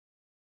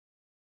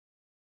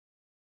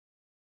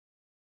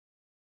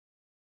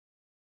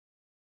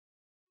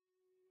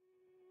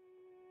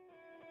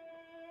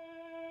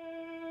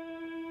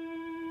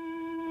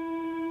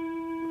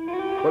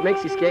What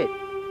makes you skate?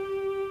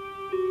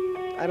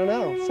 I don't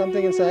know.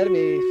 Something inside of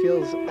me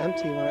feels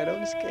empty when I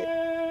don't skate.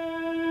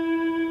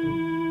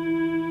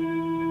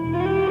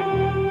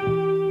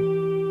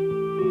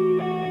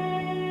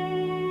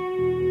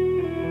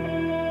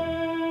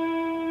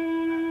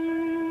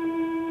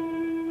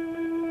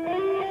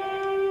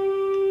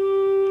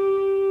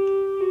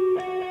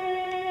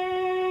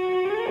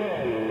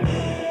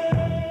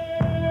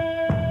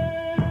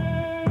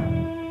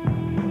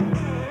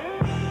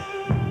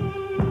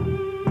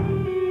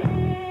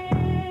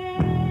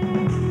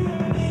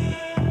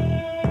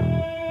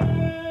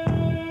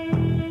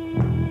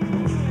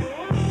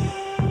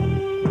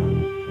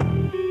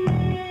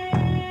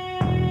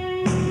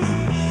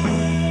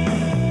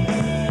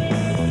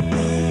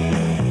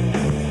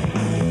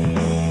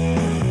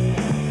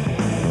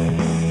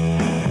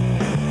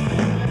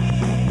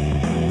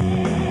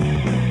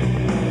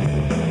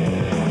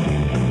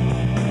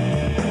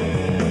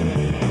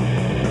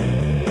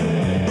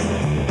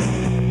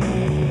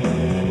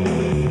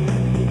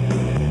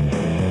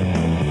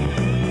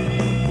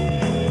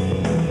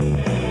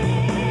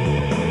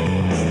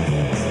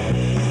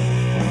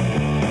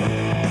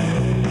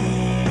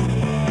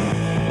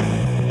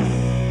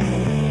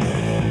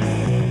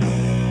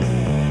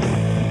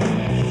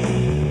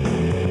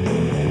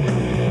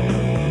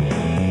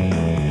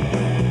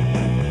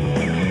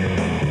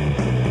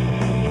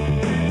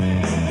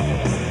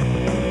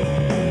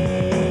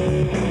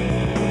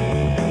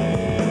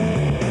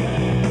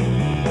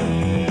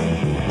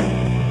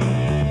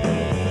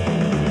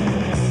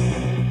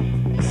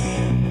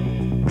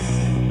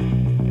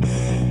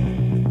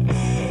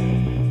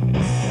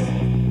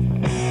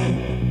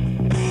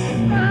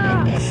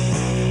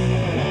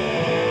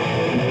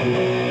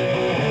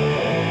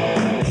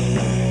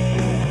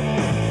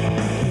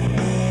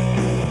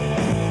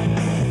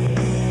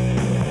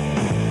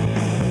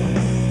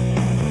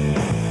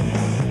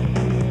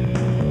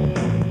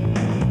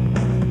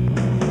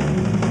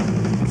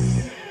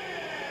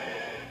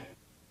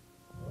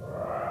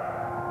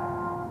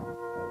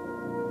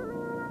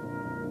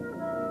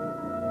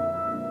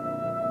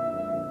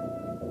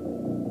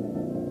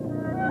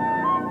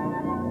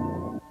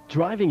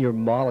 Driving your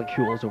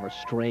molecules over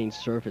strange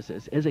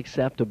surfaces is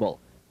acceptable.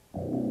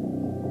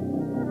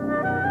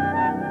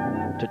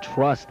 To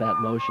trust that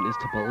motion is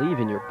to believe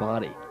in your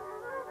body.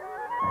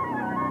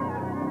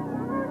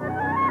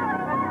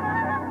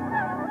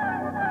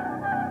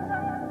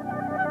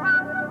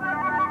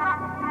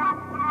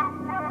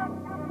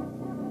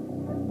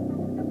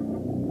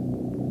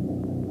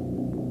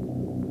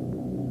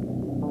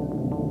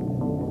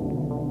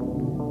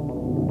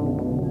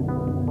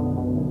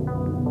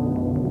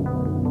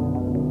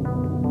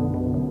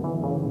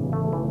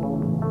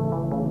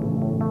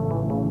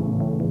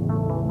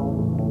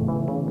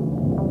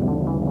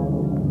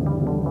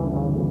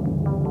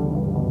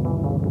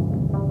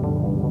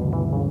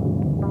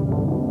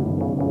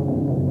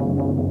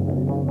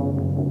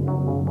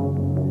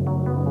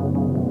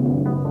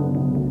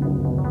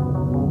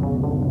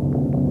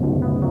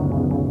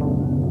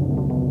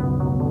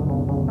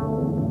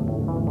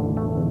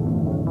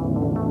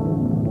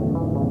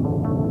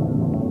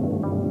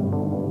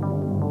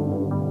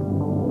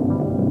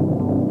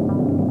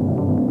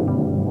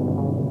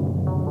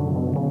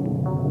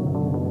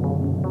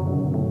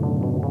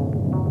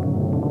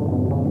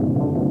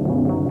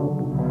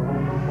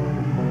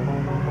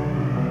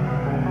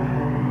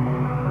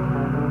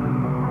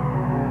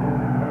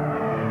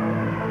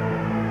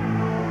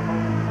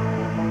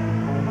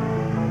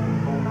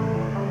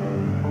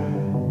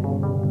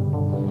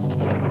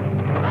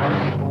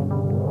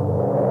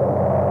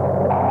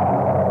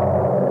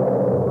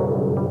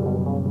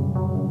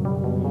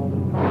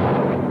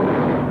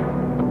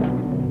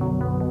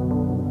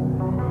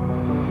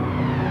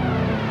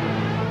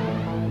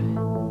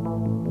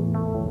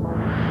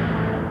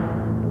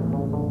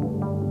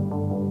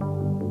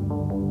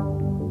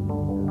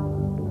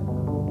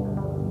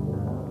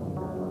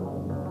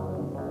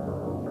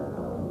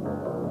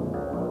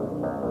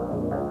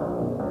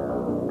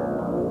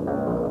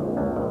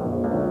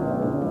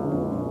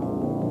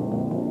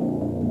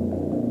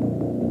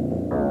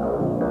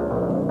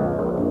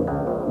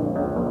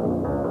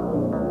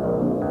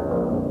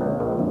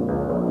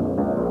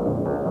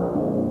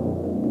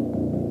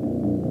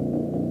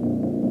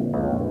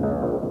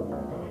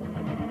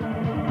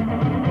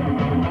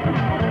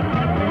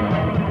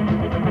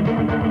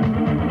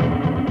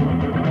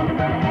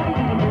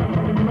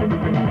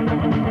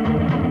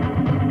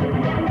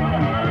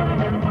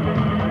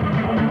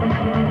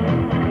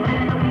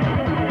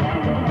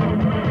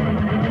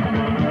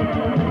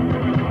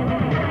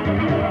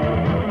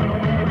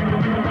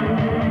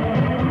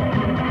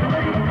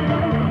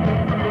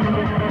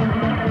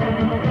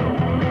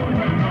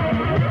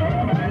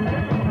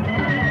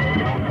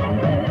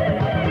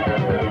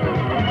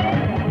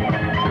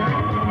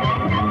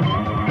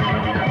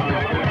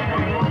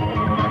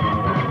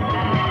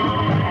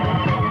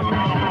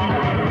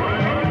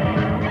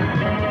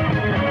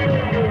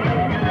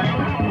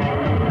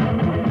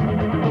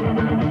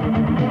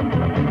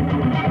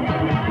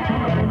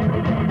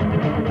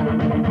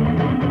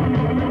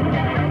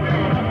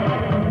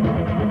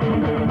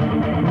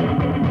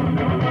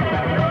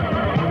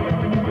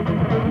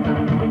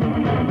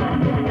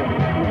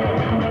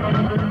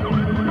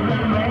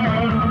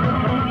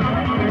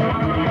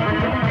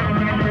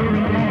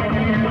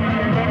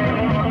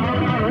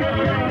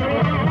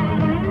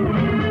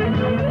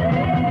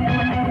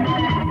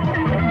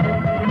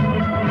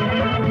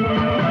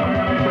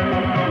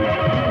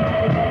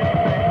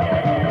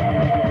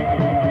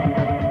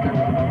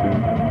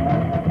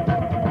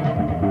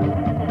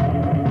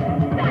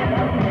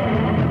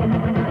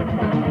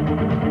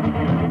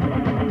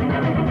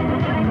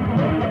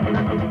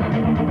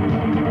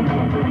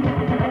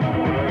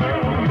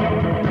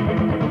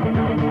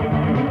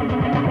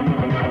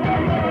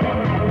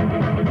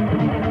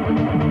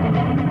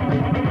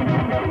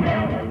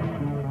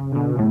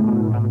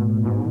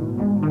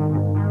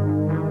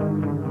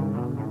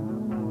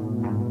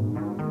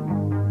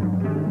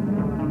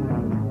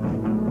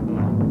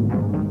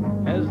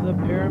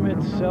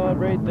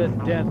 celebrate the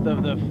death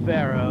of the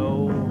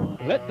pharaoh.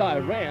 Let thy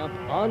ramp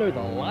honor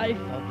the life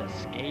of the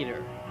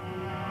skater.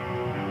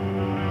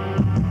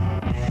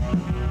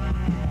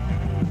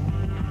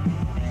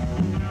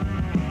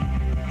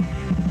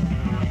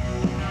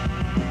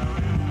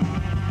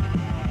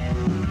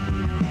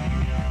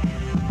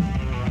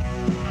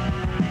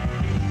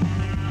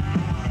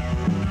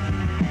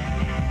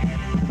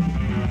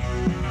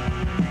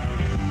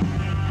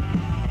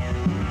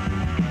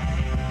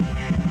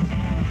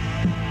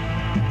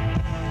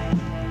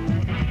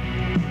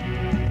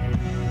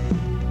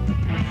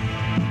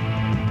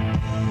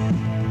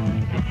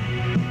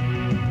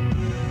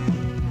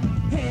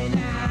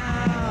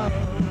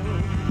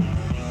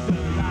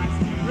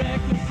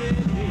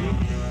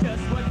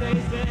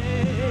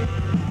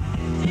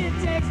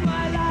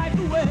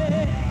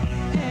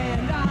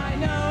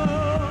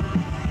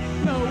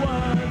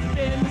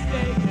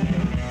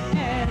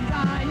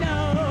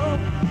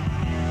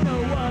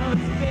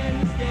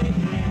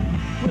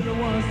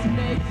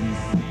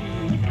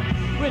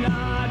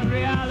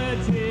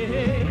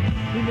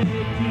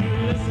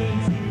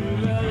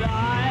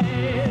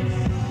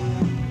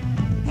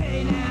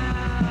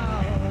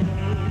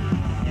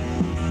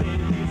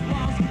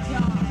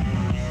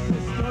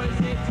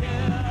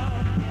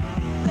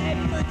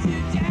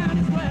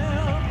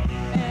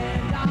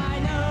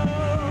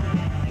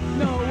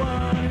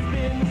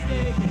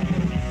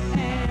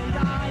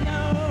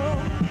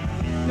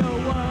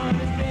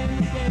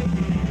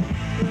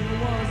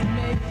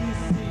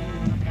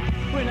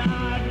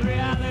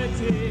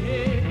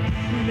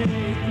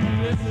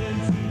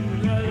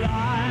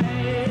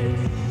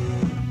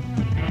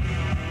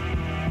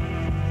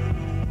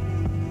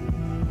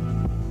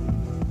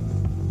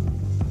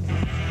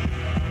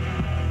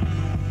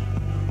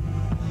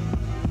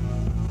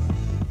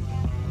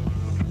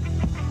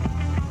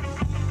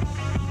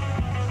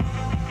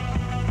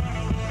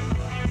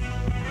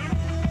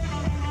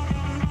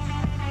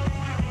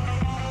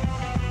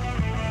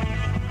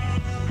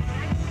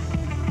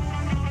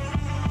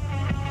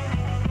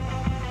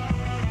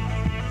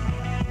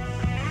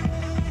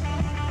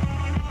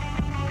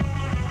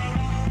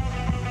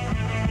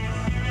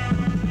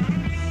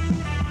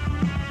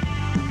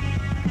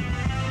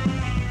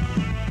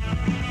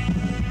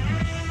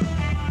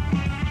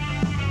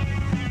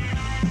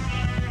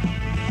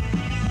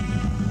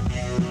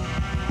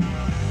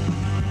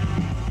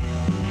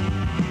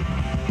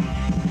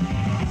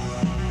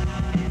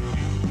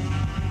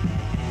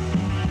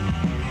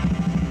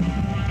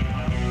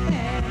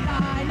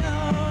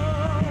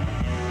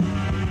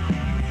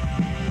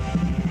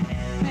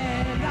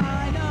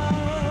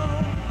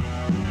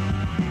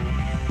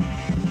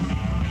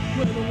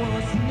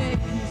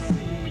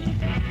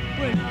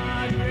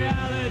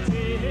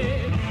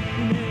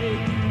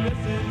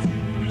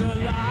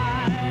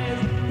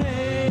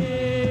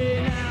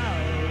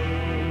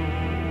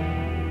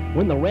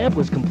 When the ramp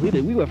was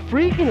completed, we were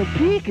freaking and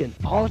peeking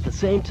all at the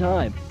same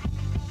time.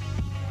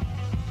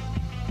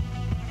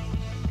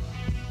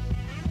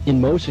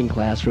 In motion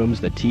classrooms,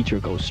 the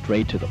teacher goes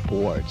straight to the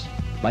boards.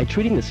 By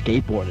treating the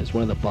skateboard as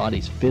one of the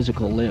body's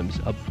physical limbs,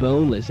 a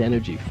boneless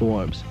energy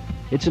forms.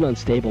 It's an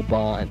unstable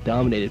bond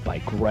dominated by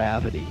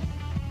gravity.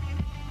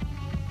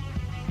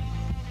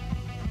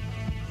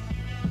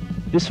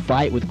 This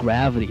fight with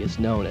gravity is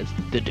known as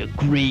the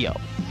degree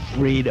of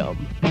freedom.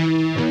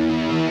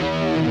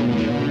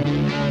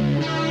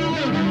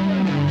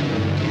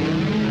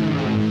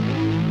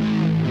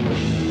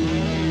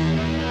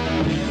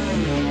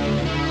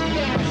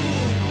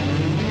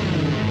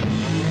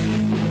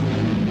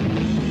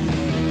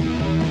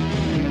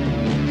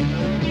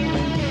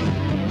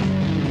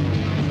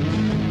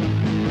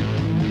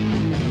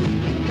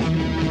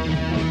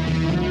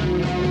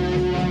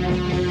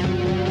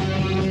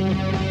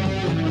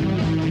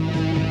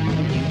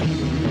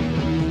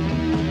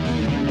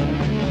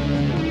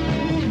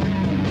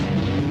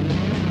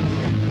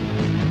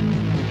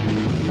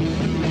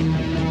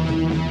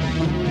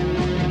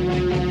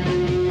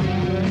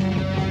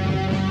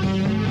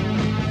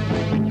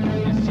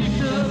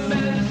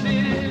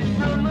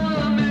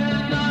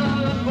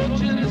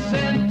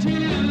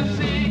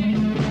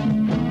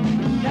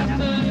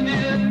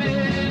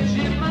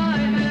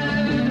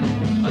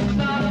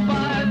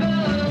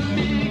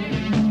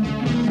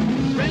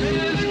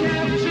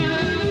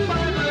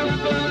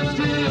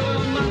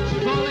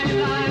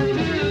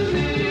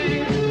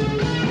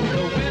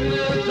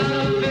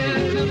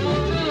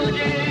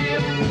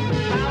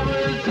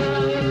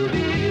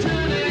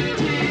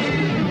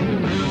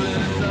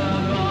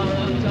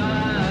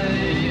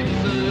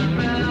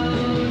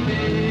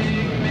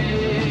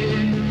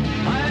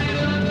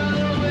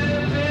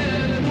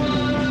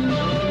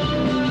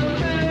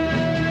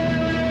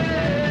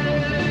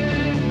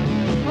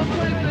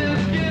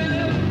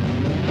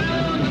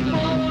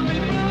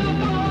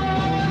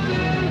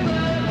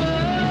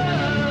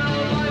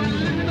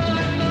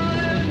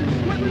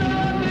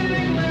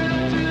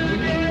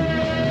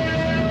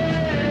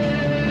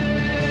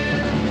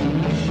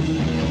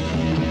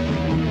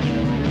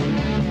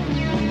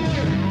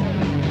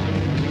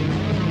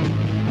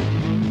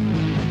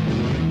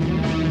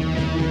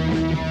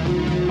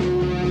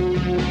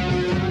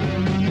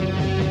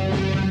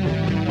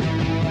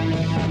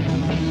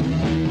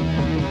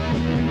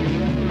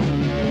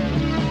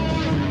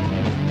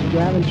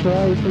 friend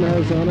Troy. He's from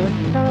Arizona.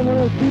 Kind of one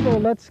of those people who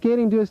lets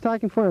skating do his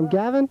talking for him.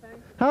 Gavin,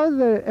 how is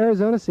the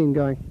Arizona scene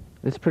going?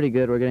 It's pretty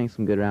good. We're getting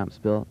some good ramps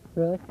built.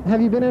 Really?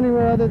 Have you been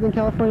anywhere other than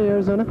California,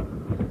 Arizona?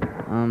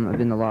 I've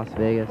been to Las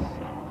Vegas.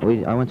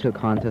 I went to a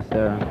contest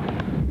there.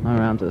 My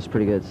ramp was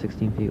pretty good,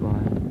 16 feet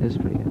wide. It was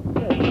pretty good.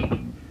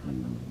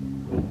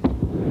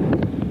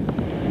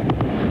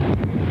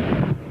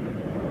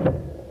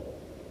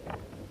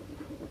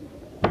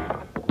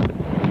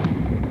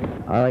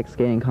 I like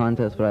skating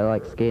contests, but I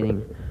like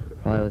skating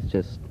probably with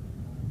just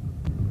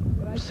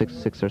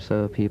six or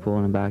so people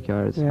in a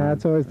backyard. It's yeah, fun.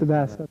 that's always the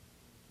best. How long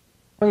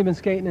have you been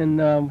skating, and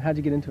how'd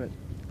you get into it?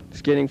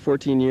 Skating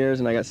 14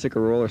 years, and I got sick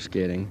of roller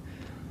skating.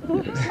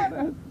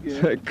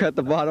 So I cut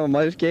the bottom of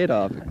my skate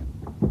off.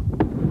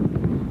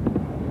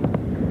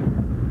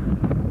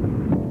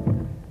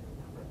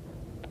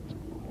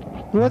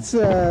 What's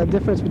the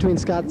difference between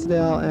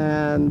Scottsdale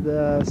and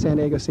the San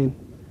Diego scene?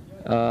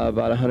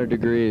 About 100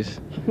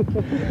 degrees.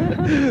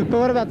 But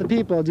what about the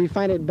people? Do you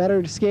find it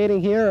better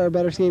skating here or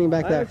better skating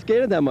back I there? haven't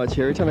skated that much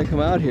here. Every time I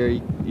come out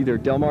here, either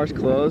Del Mar's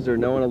closed or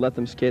no one will let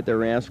them skate their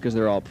ramps because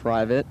they're all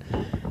private.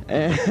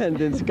 And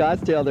in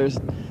Scottsdale,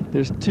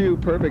 there's 2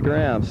 perfect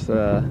ramps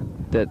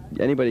that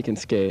anybody can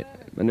skate.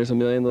 And there's a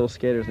million little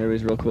skaters, and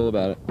everybody's real cool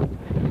about it.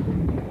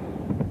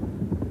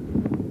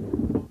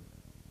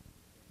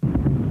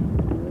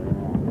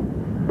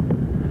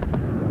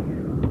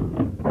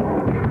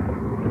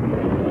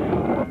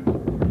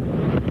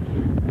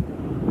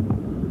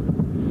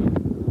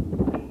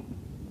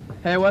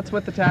 Hey, what's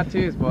with the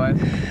tattoos, boys?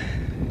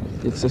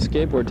 It's a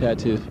skateboard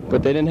tattoos,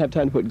 but they didn't have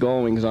time to put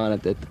Gullwings on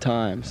it at the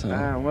time, so.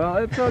 Well,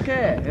 it's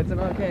okay. It's an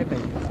okay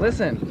thing.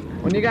 Listen,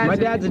 when you guys... My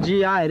dad's a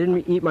GI. I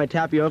didn't eat my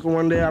tapioca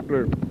one day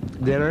after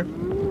dinner.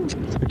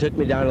 He took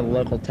me down to the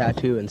local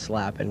tattoo and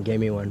slap and gave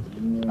me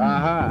one.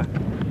 Aha.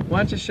 Why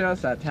don't you show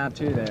us that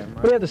tattoo there?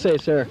 What do you have to say,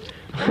 sir?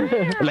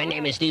 My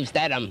name is Steve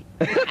Stedham.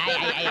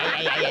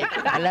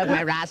 I love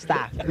my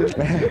Rasta.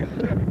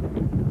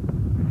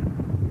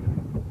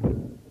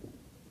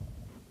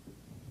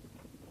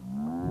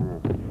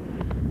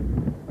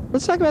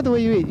 Let's talk about the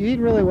way you eat. You eat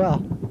really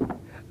well.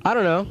 I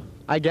don't know.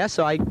 I guess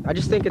so. I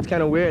just think it's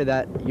kind of weird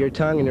that your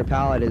tongue and your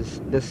palate is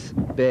this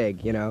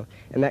big, you know,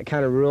 and that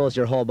kind of rules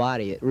your whole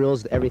body. It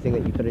rules everything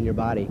that you put in your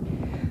body.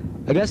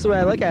 I guess the way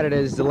I look at it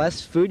is the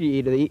less food you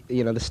eat,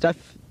 you know, the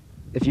stuff,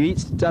 if you eat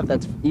stuff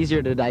that's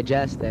easier to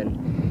digest,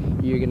 then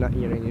you're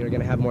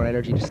gonna have more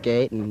energy to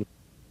skate. And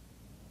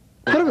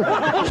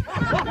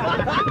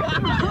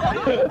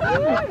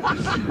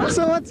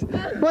So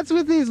what's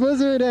with these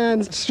lizard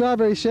and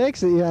strawberry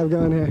shakes that you have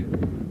going here?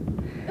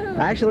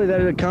 actually,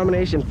 they're a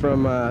combination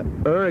from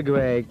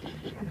Uruguay,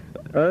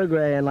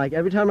 and like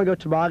every time I go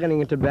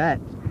tobogganing in Tibet,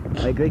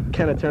 like they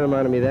kind of turn them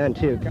on to me then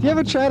too. Do you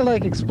ever try to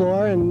like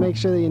explore and make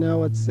sure that you know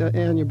what's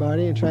in your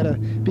body and try to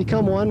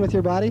become one with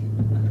your body?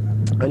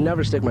 I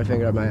never stick my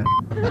finger up my ass.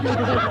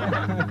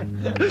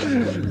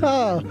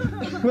 Oh,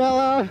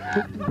 well,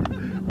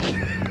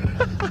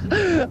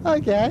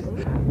 okay.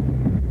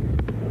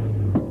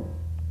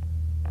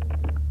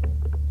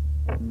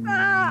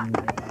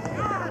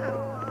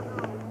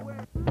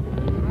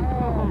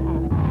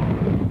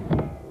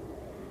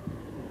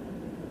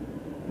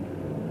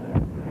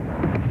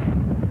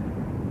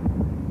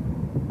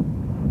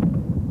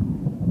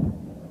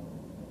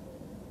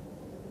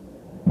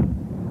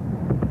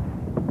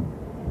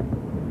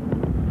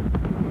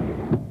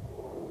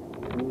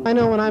 I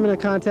know when I'm in a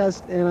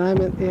contest and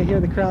I hear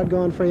the crowd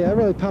going for you, it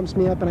really pumps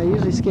me up, and I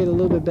usually skate a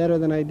little bit better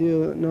than I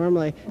do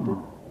normally.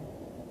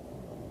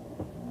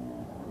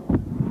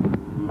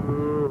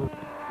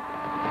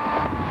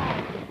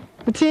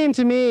 The team,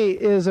 to me,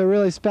 is a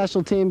really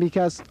special team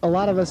because a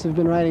lot of us have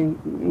been riding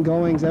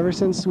Gullwings ever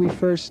since we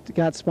first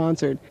got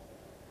sponsored.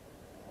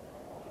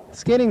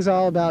 Skating's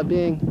all about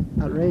being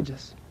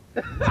outrageous.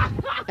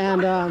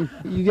 And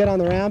you get on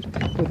the ramp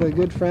with a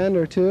good friend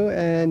or two,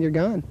 and you're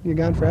gone. You're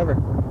gone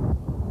forever.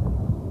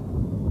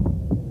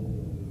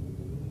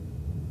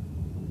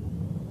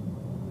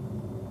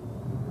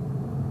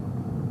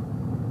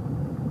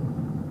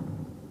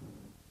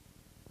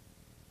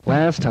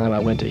 Last time I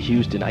went to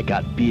Houston, I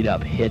got beat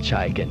up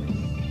hitchhiking.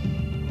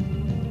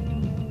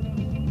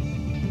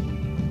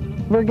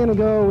 We're gonna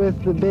go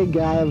with the big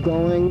guy of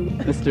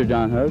Gullwing. Mr.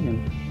 John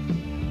Hogan.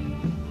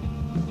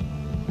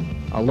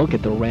 A look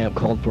at the ramp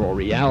called for a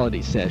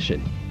reality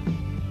session.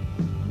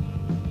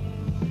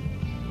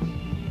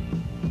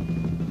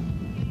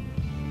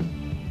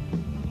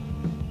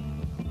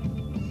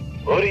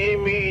 What do you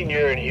mean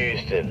you're in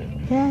Houston?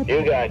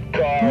 You got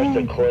cars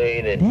to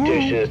clean and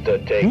dishes to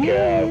take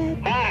care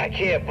of. I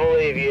can't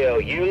believe you.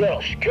 You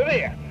little come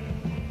here.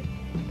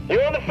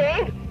 You on the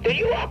phone? Did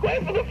you walk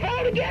away from the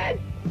phone again?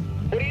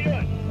 What are you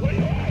doing? What are you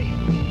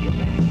doing? Get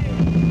back here.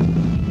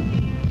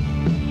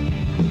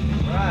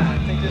 Right, I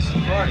think this is a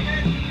party.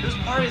 Whose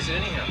party is it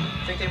anyhow?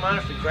 Think they mind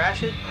if we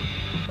crash it?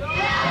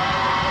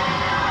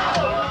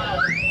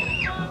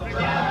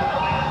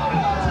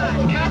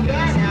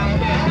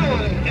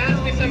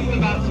 Ask me something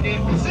about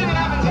skateboarding. Sit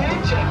down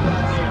and check.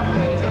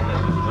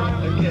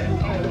 Okay.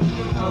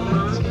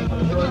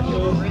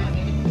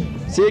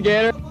 See you,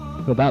 Gator.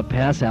 About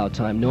pass-out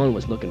time, no one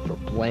was looking for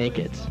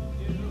blankets.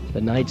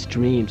 The night's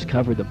dreams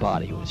covered the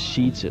body with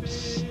sheets of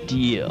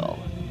steel.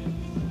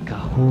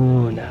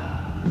 Kahuna.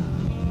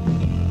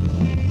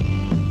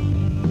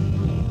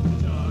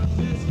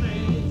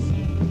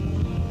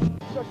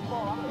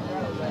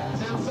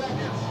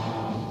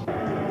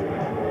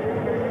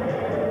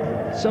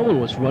 Someone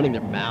was running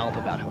their mouth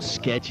about how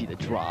sketchy the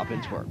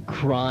drop-ins were,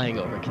 crying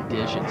over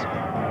conditions.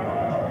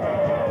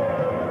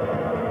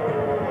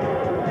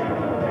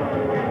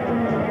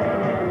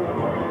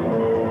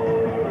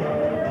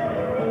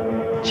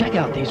 Check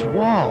out these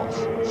walls,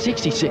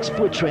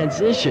 66-foot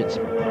transitions.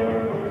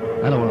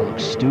 I don't want to look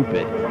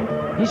stupid.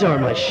 These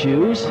aren't my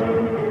shoes.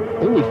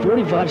 Only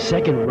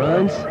 45-second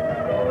runs.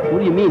 What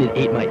do you mean it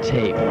ate my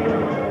tape?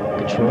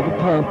 Control the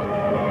pump.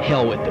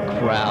 Hell with the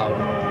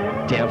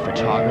crowd. Damn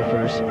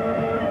photographers.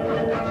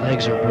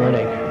 Legs are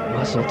burning.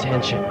 Muscle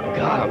tension.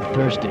 God, I'm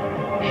thirsty.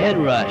 Head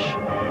rush.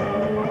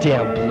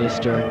 Damn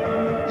blister.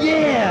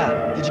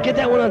 Yeah! Did you get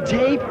that one on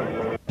tape?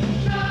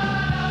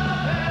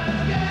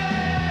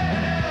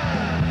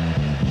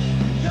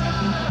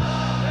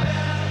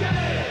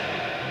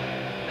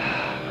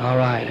 All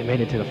right, I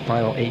made it to the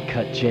final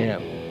 8-cut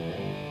jam.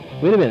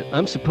 Wait a minute,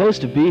 I'm supposed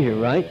to be here,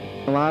 right?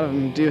 A lot of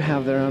them do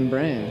have their own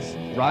brains.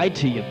 Ride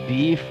to you,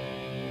 beef.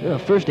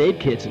 First aid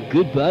kits and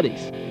good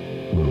buddies.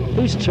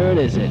 Whose turn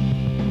is it?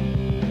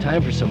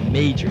 Time for some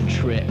major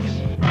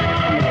tricks.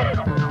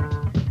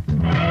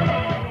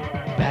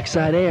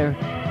 Backside air.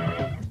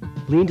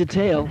 Lean to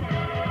tail.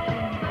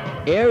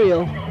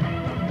 Aerial.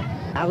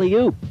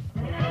 Alley-oop.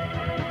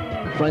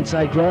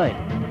 Frontside grind.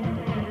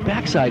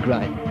 Backside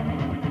grind.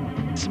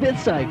 Smith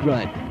side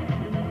grind.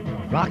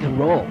 Rock and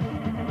roll.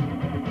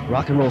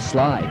 Rock and roll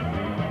slide.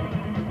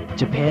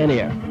 Japan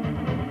air.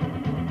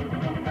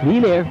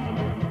 Lean air.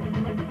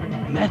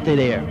 Method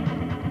air.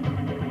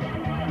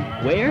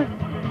 Where?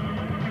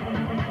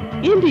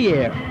 In the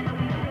air.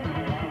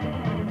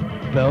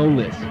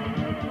 Boneless.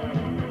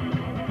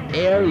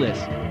 Airless.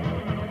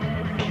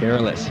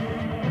 Careless.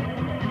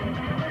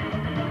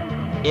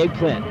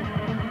 Eggplant.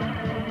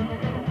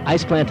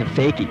 Ice plant to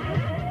fakie.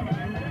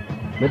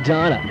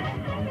 Madonna.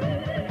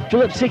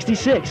 Phillips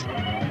 66.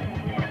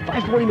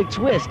 540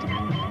 McTwist.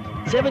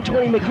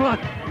 720 McHawk.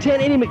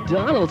 1080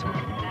 McDonald.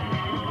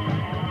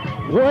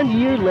 1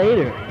 year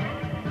later.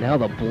 Now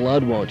the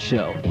blood won't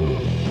show.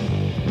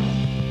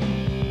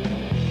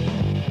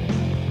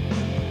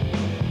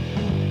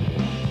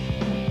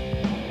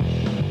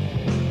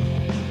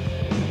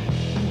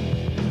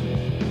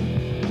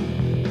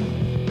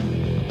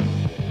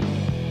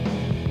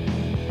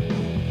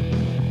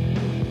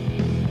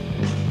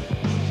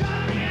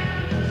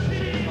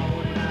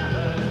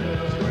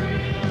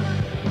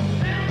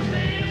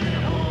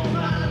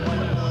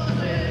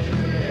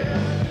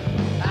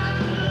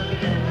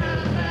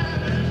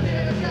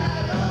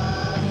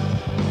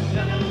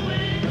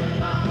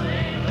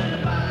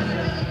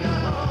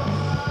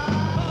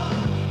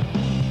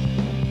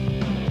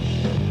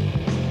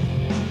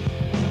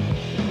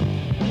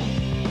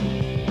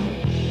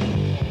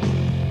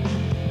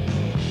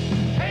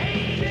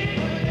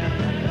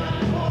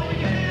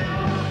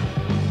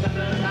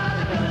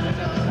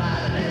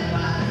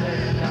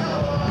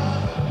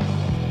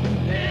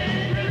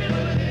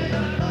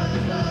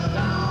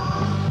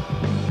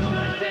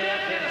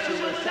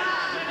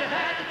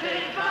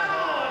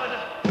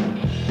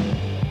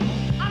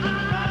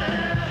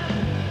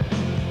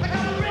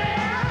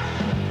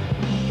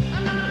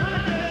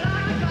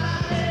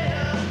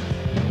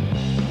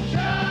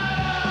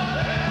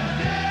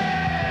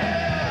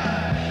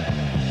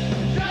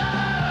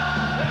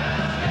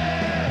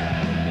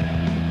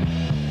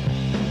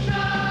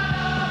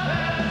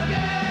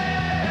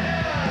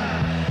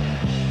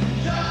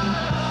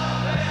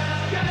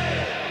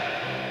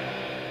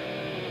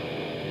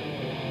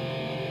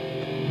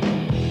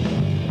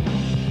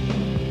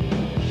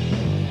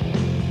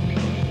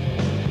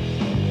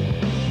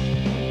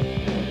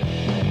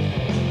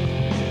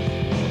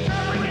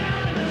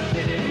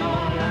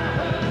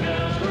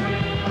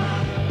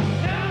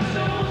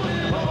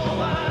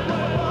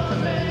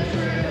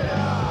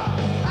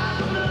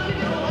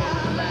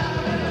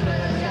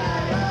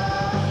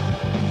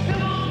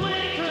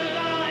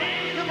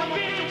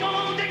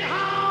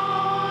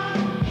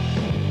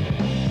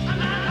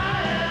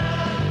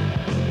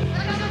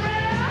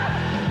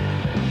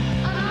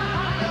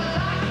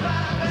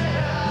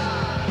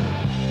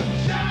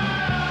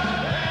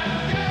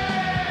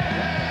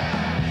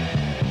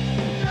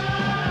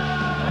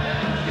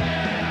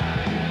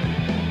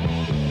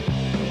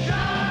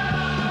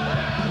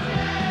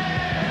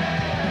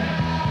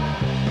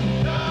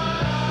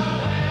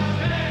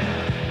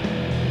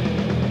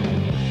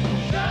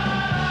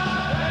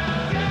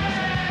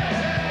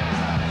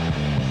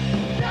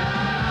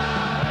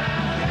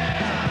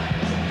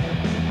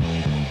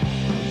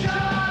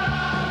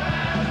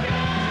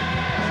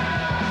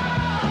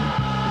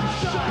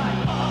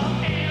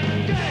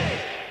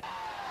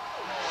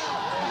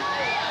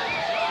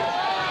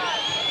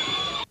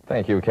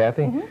 Thank you,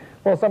 Kathy.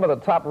 Well, some of the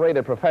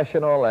top-rated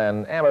professional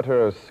and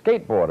amateur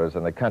skateboarders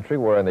in the country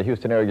were in the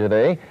Houston area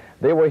today.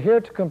 They were here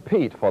to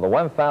compete for the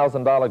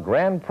 $1,000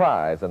 grand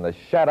prize in the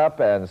Shut Up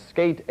and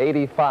Skate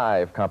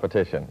 85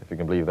 competition, if you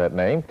can believe that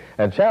name.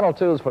 And Channel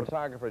 2's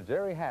photographer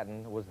Jerry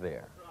Haddon was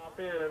there. Drop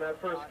in, and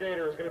that first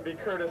skater is going to be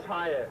Curtis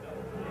Hyatt.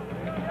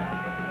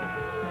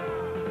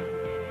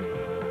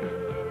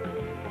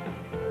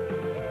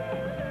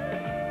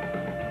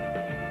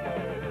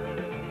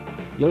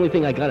 The only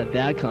thing I got at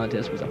that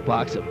contest was a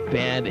box of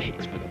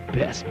Band-Aids for the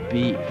best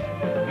beef.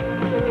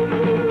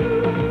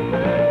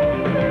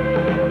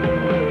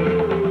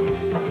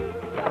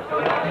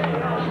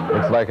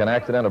 Looks like an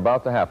accident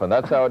about to happen.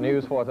 That's our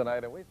news for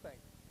tonight, and we thank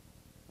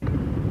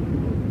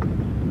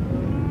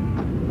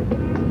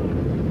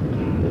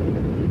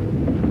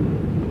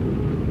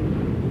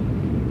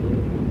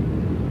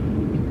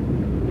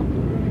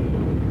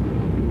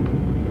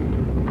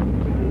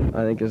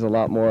I think there's a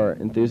lot more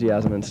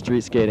enthusiasm in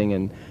street skating,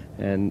 and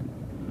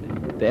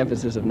the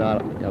emphasis of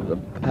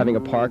having a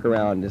park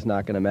around is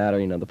not going to matter.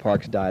 You know, the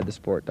parks died, the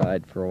sport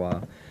died for a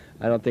while.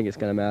 I don't think it's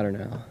going to matter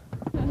now.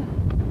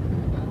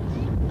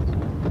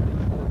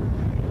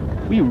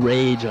 We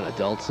rage on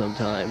adults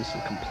sometimes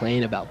and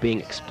complain about being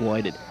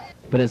exploited.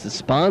 But as the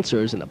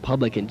sponsors and the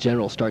public in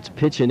general starts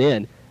pitching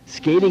in,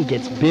 skating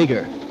gets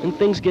bigger and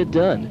things get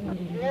done.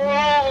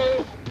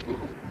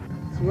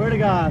 Swear to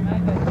God.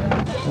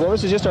 Well,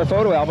 this is just our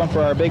photo album for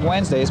our big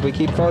Wednesdays. We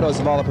keep photos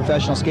of all the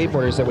professional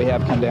skateboarders that we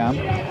have come down.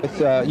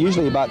 With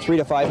usually about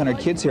 300 to 500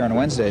 kids here on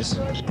Wednesdays.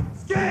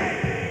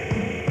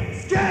 Skate!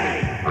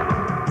 Skate!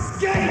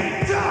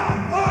 Skate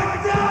down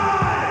or die!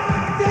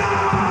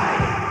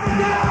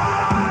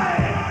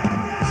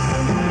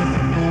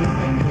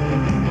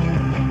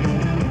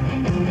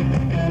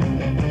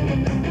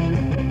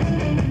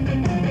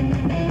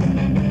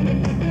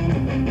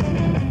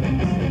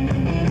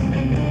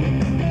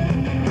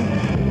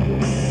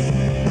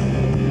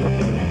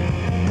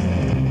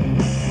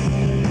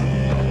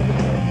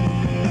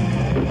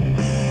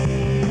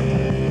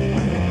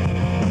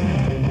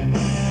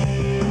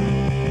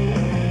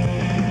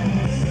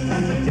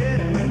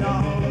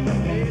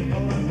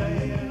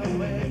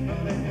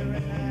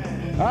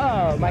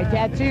 Oh, my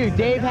tattoo,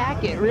 Dave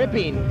Hackett,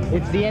 ripping.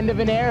 It's the end of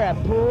an era,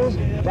 pools,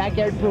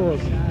 backyard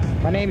pools.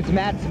 My name is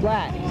Matt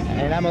Splat,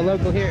 and I'm a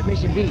local here at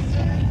Mission Beach.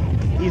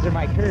 These are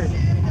my curves.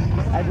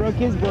 I broke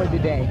his board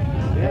today.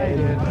 Yeah, you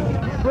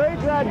did. Break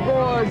that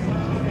board!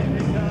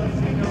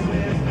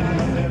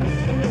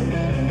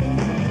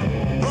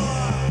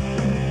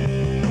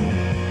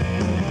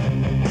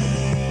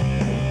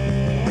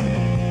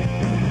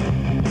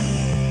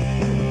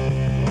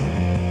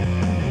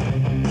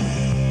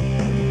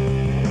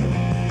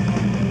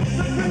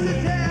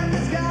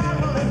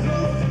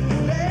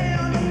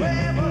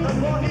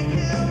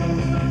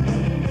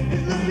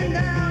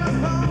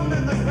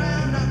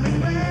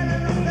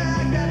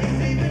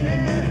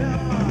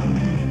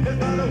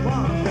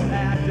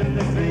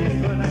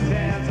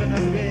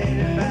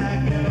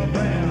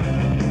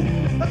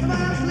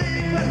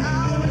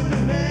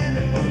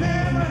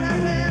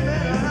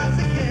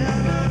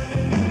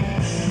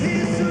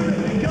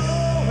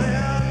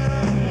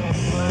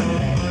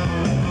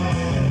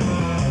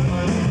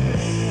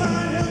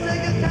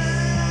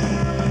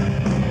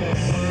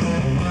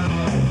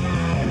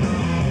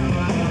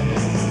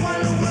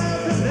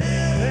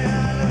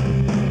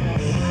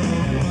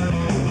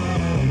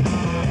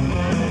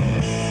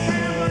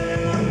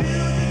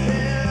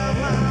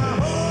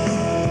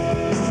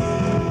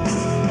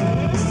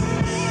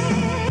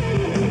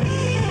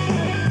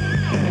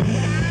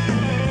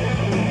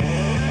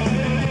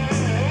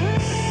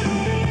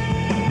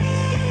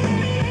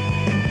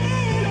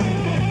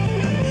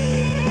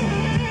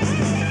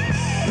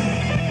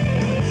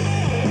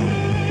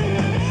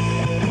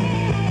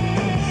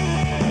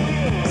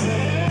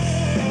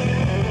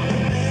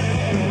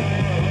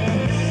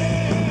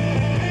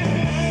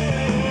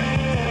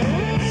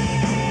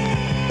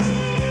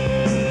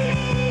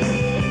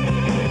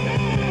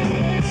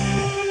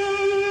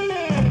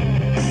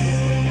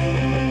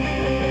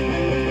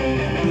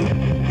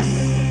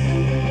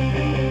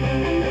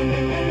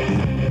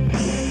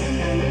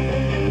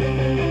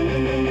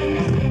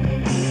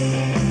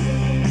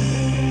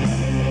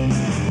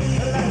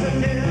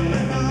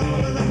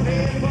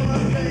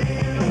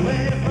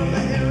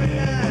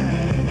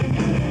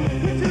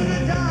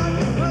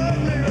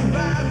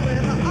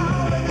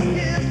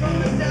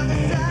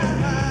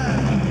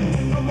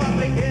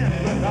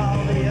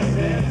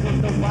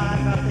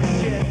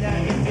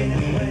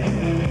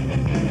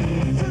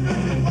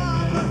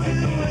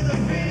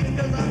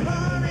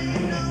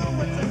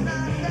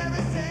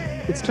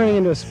 It's turning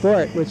into a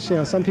sport, which, you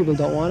know, some people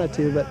don't want it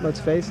to, but let's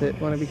face it,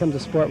 when it becomes a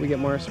sport, we get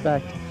more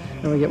respect.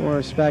 And when we get more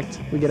respect,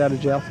 we get out of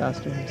jail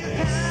faster.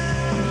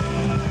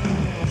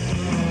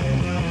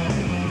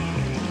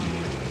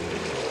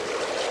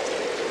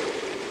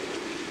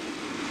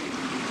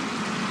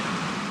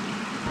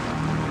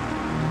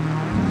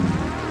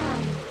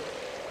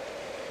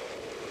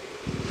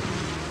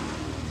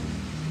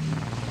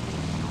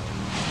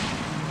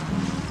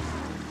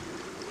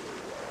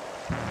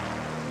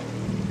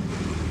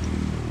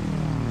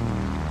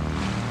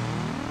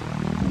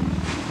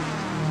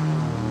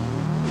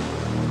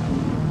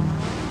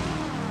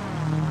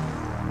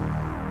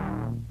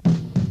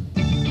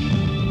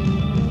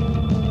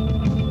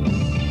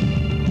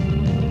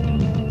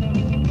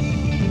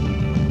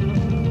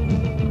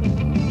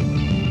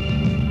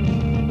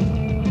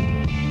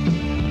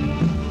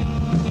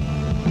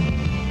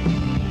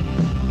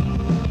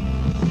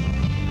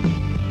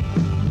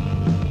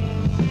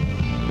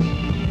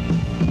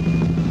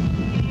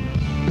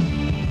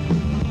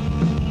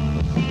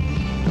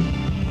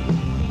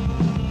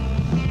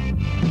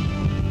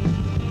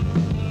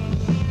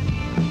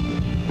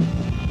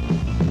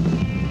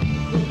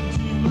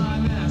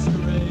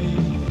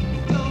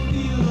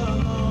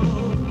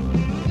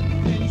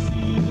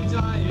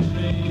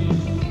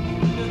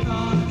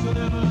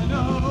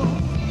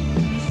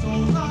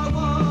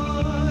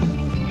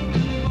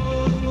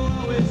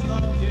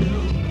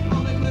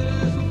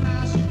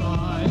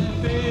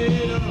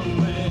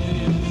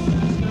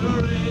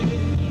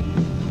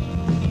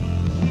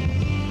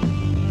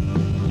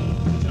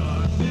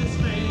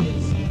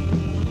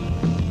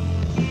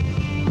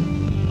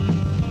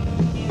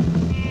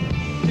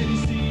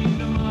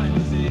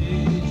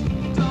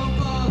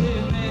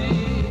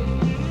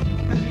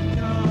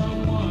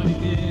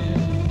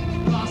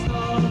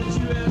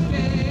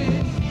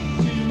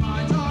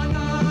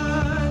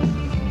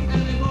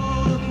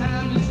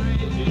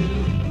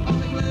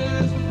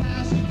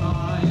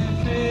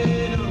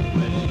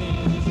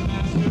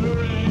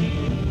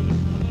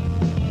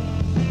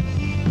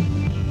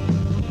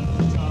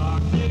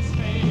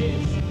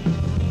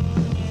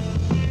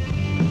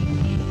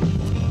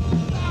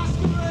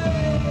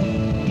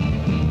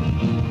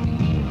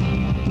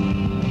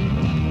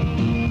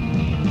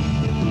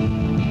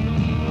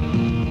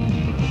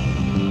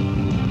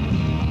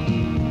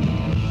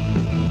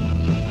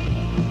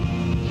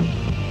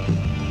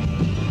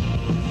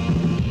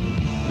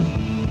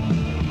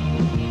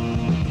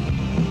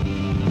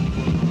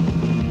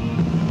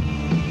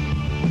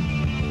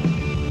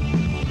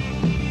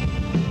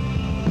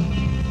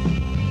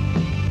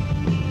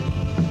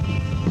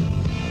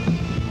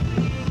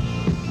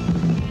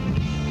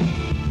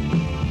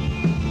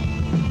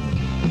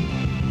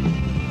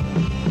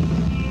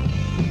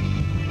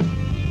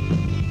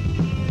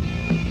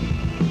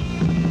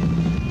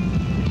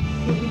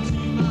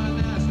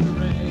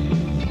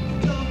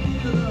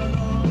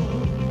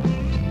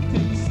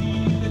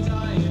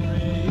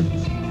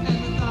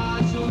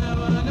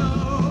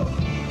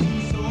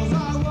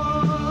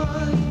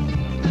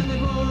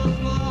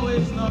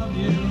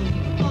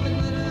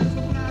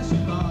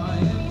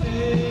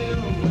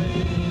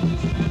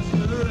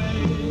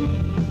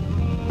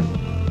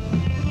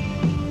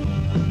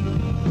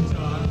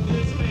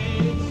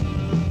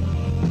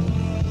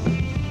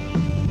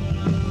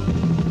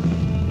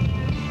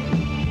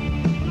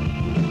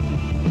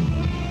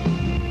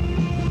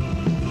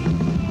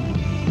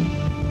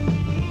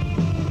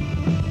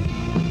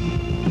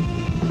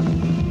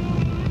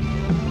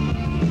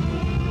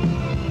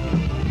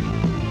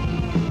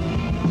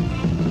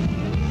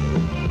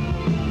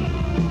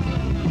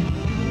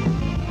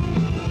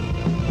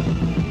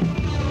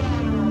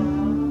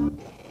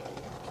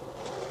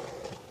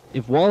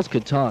 If walls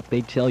could talk,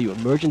 they'd tell you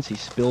emergency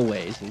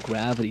spillways and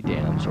gravity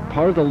dams are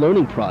part of the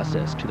learning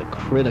process to the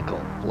critical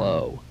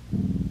flow.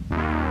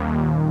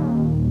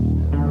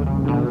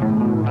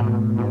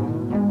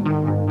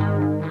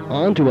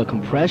 On to a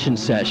compression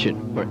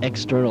session where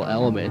external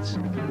elements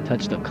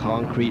touch the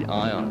concrete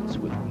ions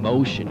with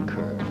motion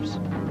curves.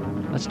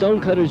 A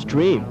stonecutter's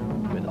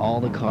dream with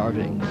all the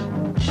carvings.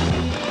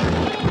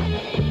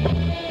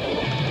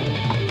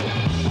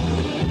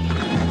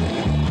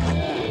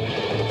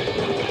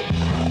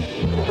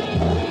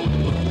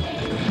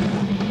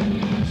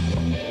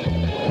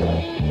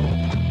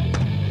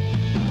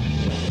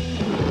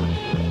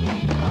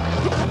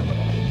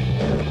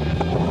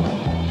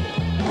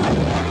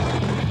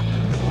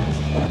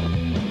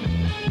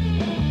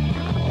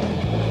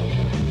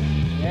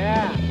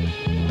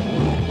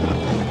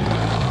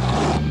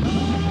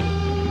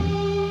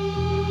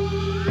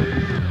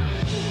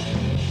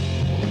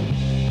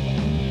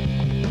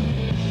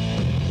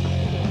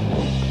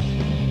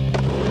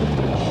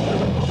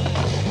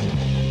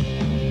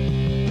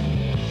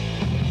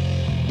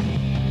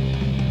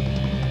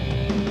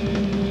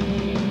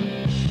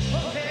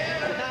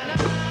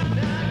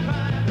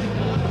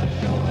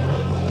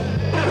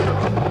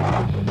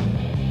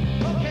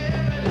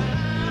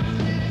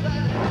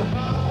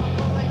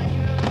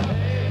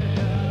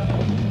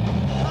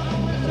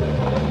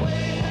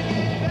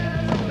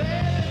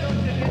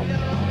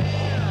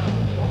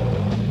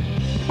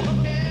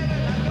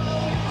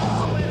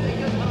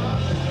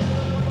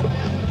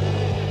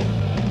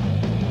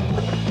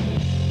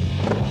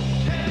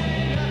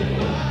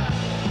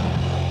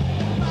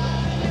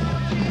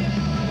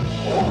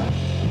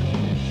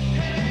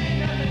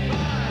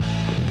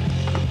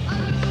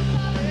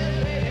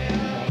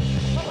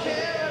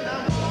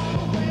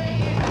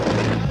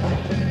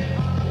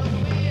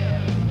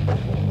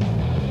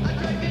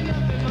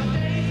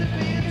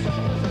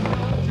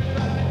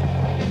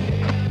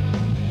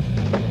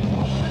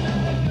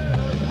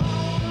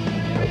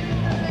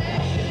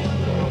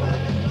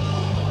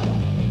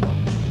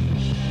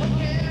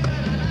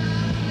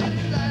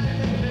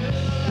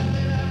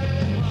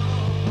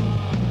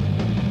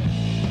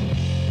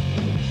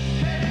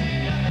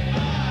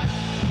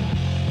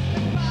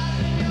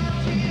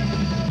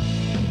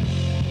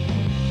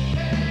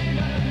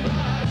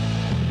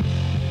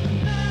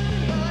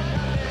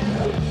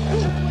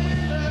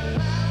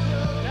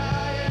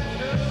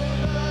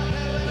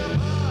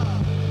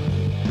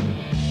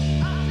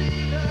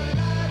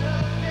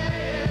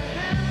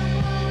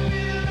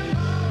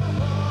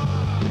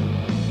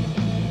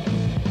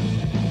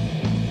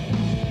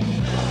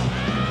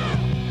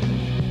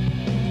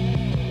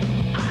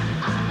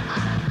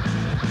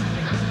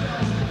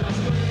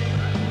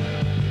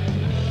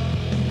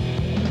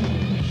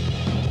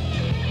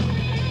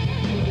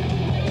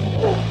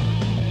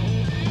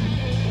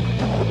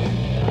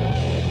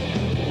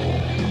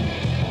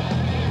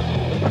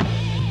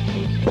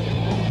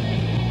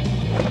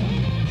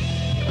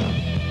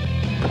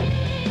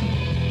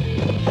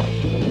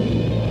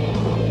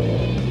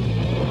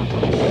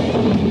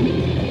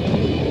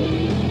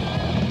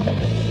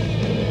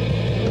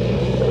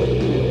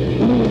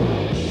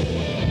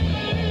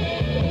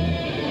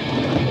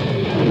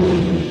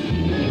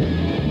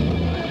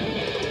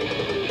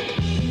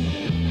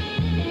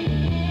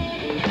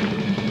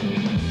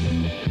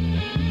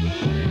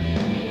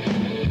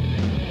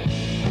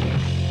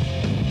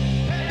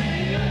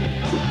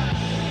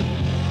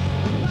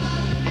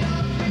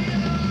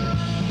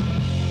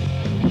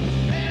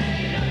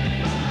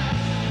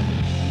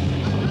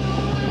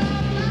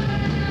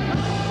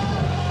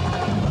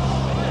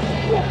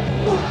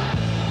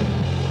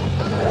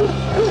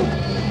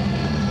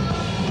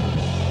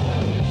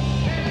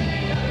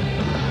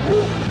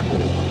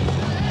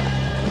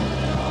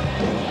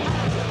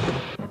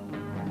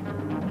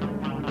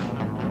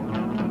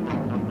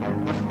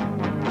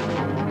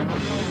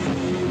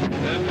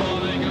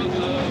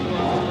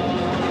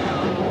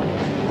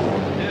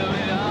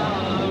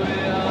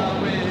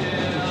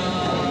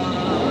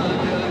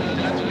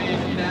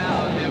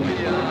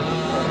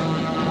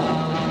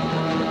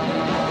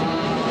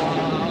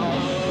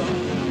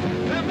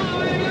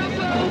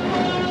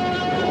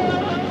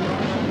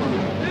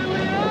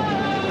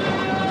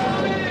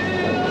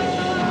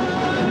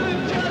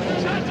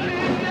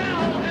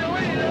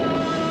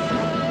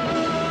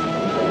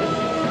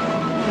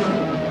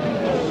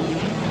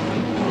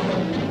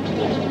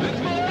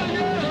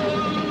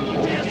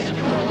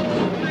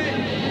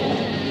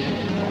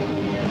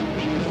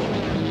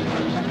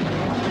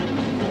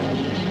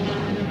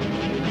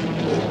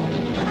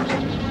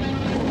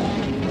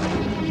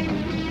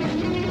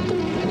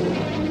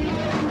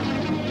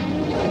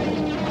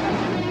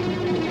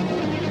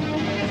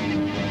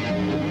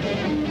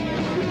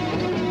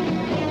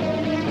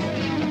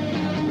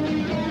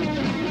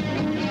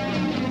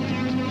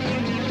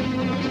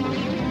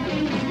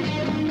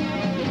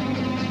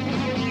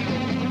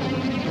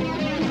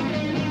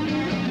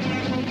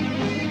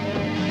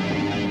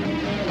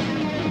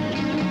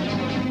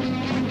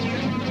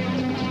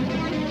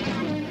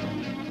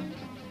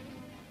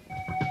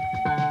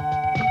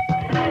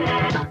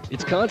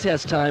 It's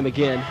contest time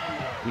again.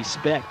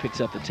 Respect picks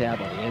up the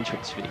tab on the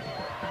entrance fee.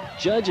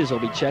 Judges will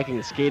be checking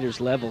the skaters'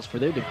 levels for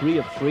their degree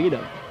of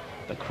freedom.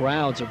 The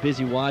crowds are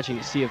busy watching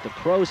to see if the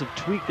pros have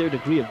tweaked their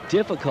degree of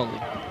difficulty.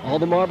 All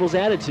the marbles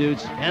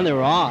attitudes, and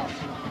they're off.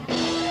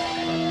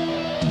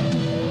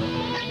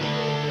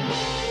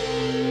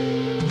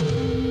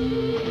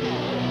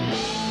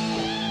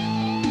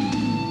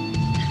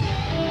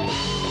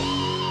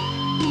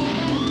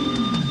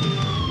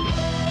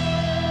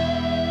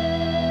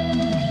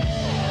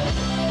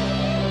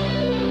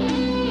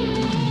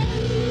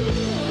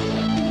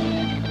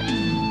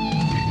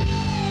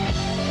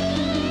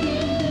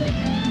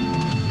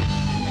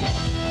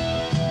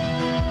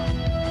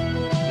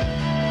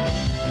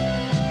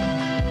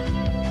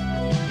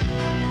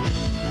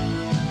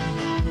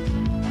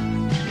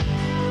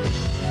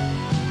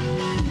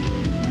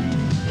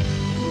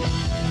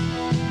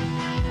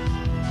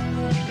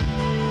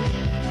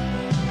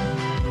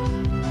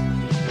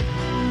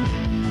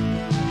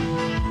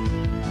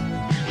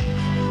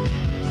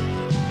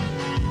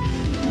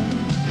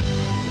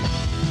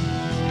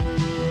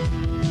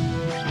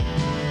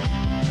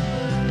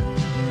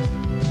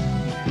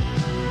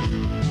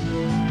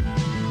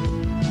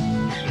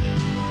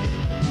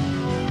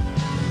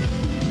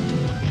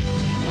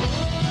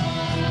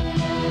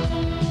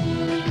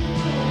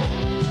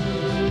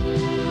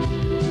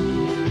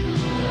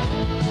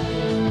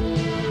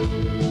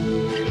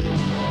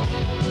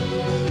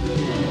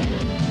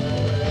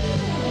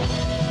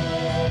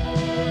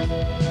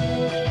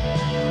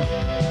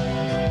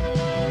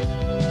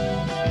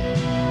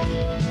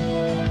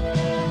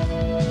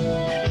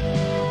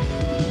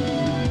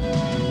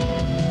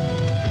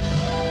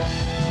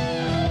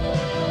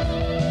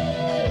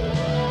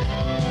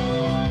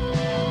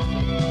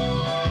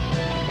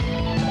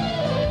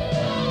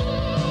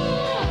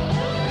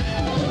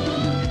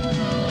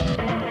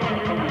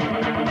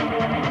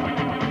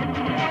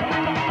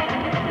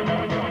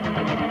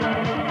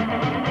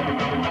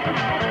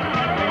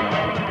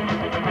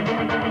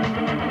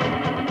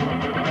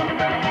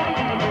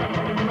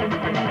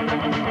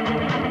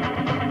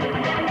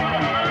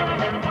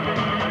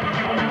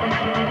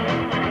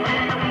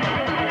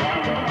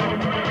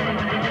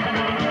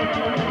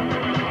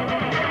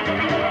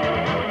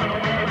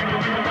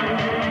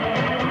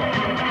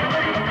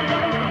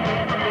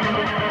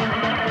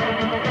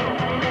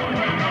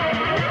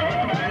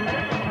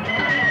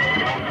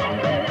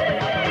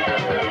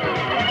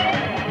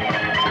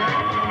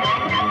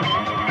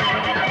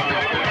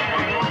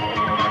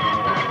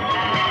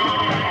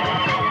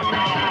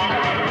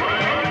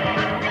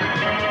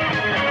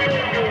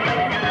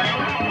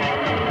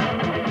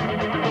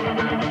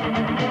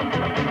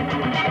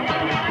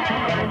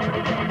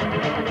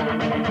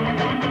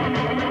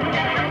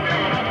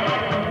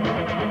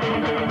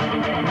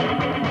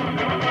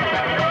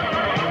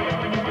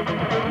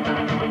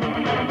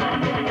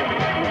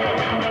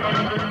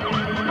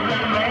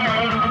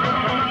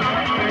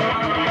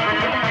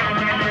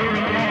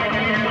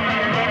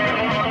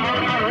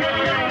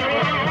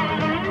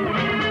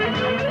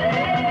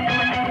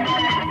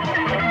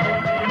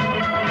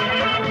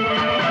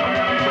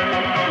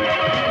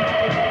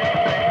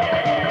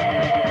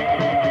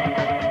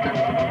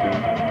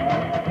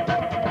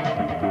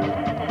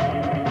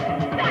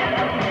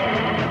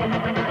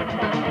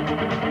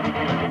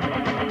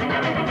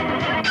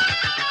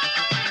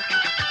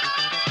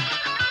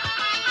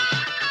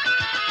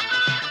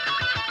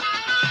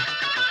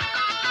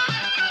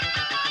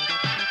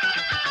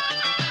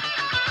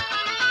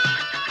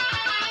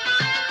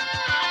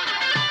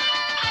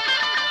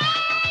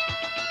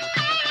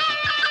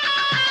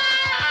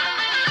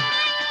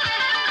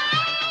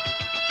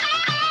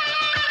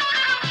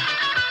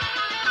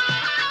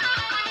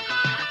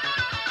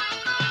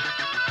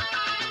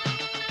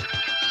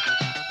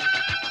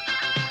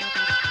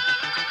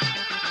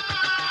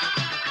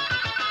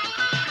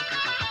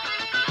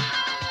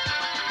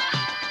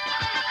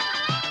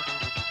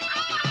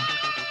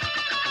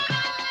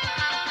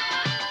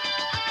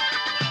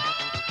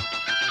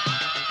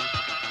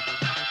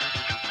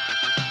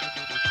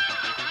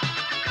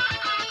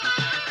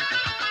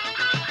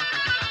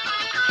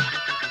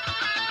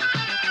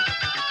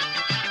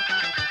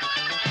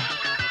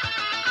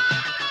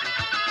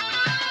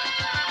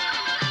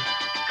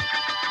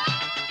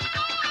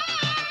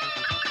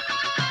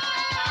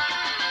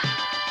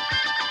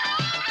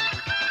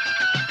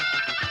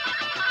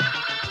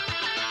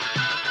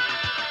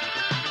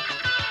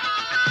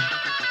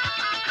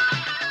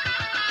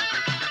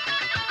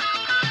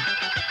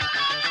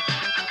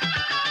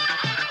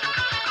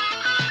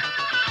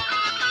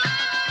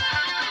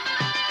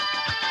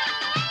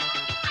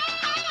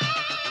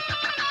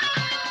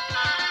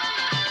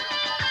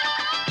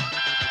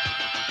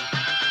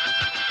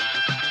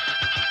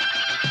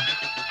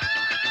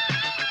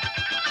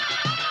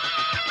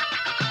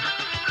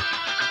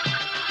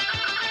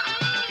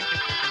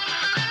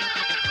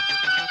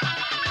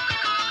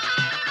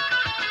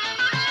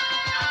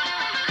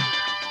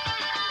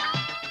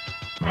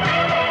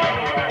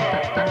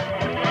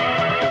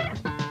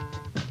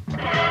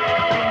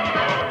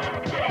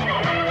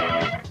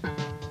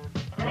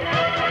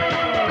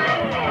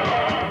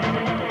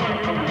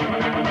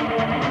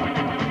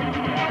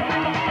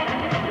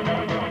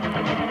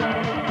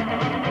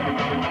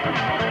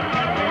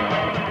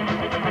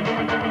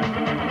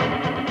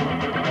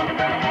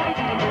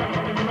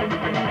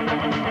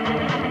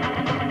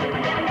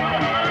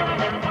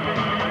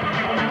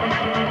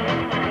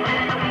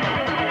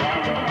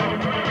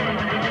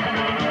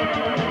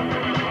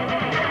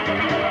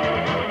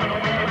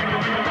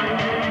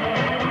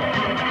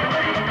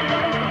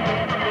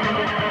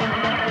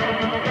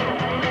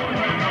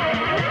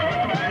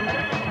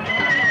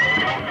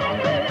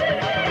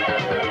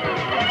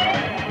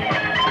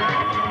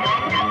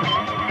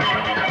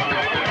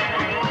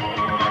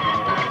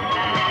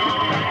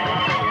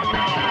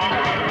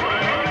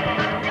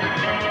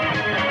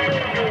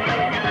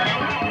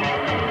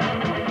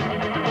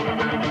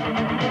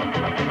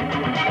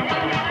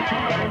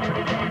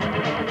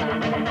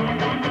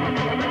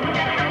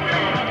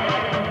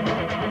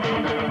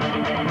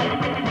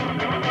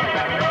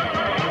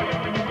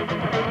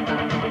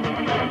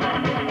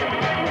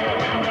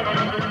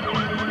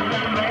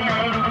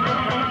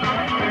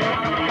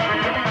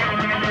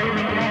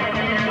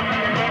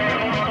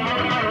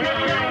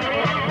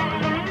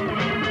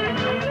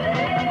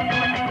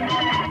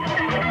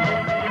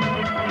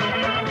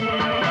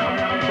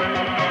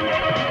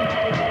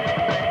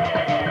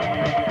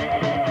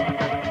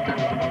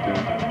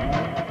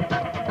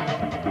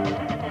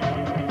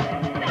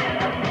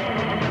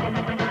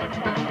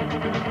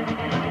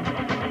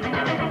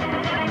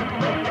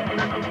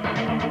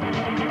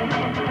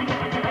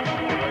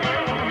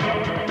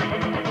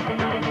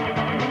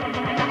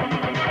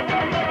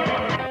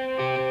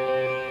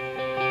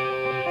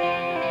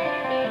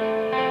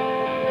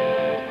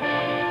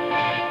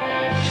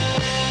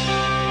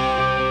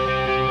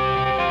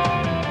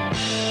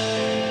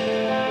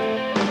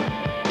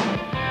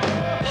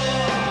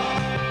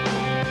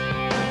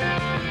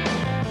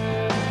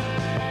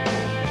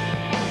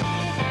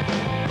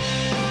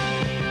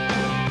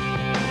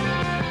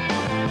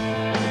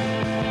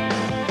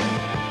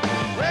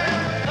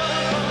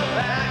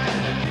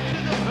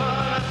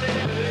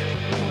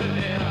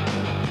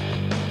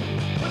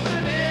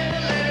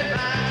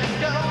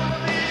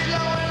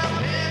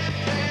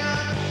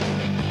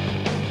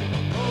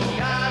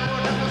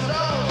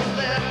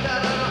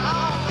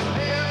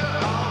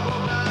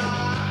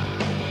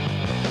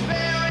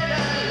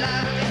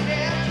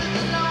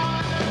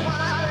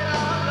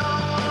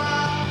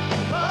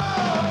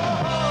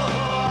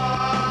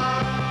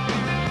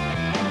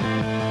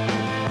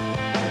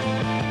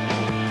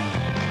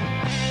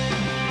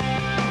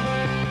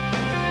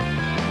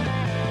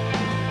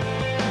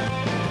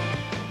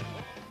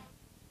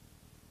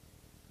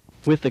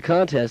 With the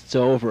contests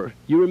over,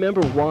 you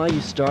remember why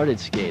you started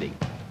skating.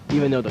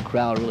 Even though the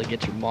crowd really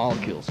gets your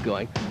molecules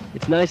going,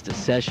 it's nice to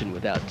session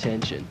without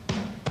tension.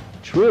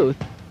 Truth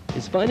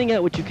is finding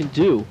out what you can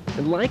do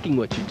and liking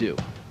what you do.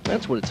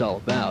 That's what it's all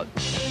about.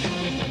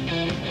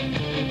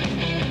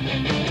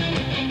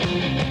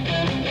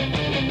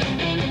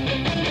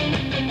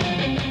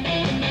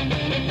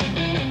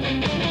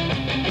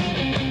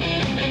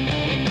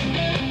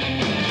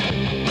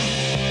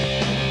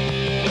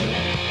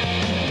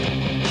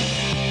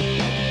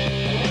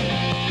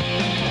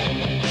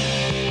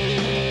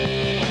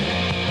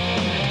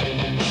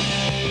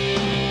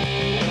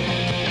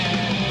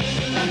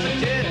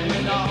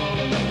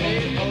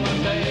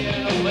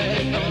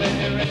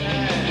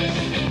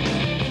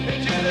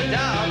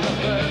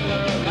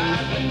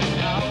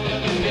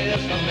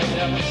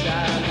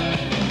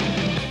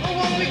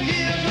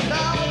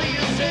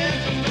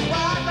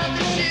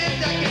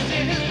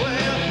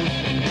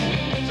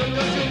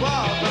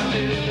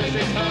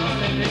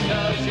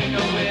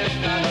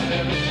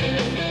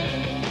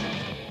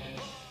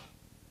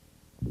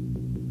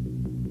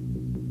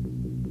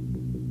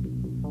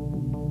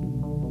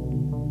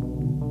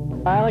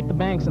 I like the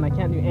banks and I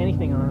can't do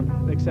anything on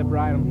them except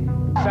ride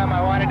them. Something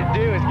I wanted to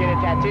do is get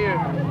a tattoo.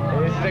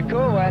 This is a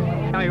cool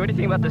one. Hey, what do you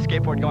think about the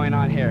skateboard going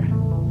on here?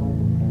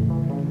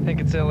 I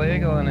think it's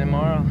illegal and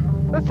immoral.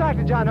 Let's talk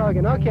to John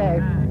Hogan. Okay,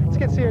 let's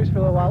get serious for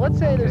a little while. Let's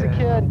say there's a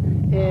kid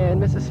in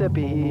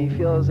Mississippi. He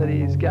feels that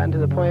he's gotten to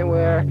the point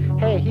where,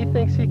 hey, he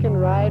thinks he can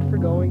ride for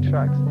going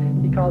trucks.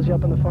 He calls you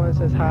up on the phone and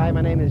says, hi,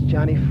 my name is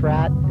Johnny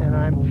Fratt, and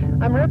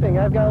I'm ripping.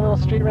 I've got a little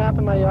street ramp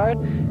in my yard.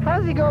 How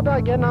does he go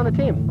about getting on the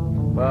team?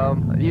 Well,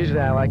 usually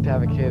I like to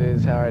have a kid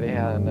who's already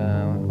had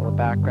a little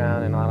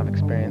background and a lot of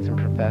experience in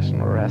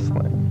professional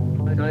wrestling.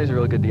 He's a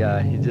really good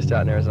guy. He's just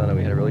out in Arizona.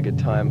 We had a really good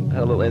time.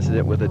 Had a little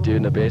incident with a dude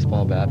in a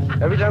baseball bat.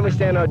 Every time we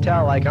stay in a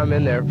hotel, like, I'm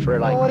in there for,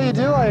 like... Well, what do you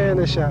do while you're in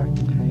the shower?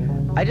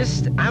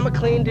 I'm a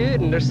clean dude,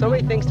 and there's so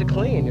many things to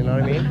clean, you know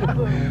what I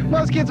mean?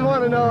 Most kids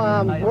want to know,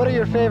 what are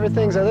your favorite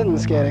things other than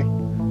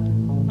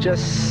skating?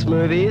 Just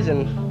smoothies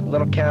and a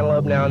little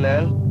cantaloupe now and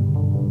then.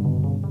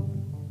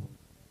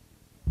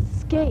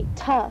 Skate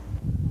tough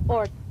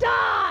or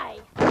die!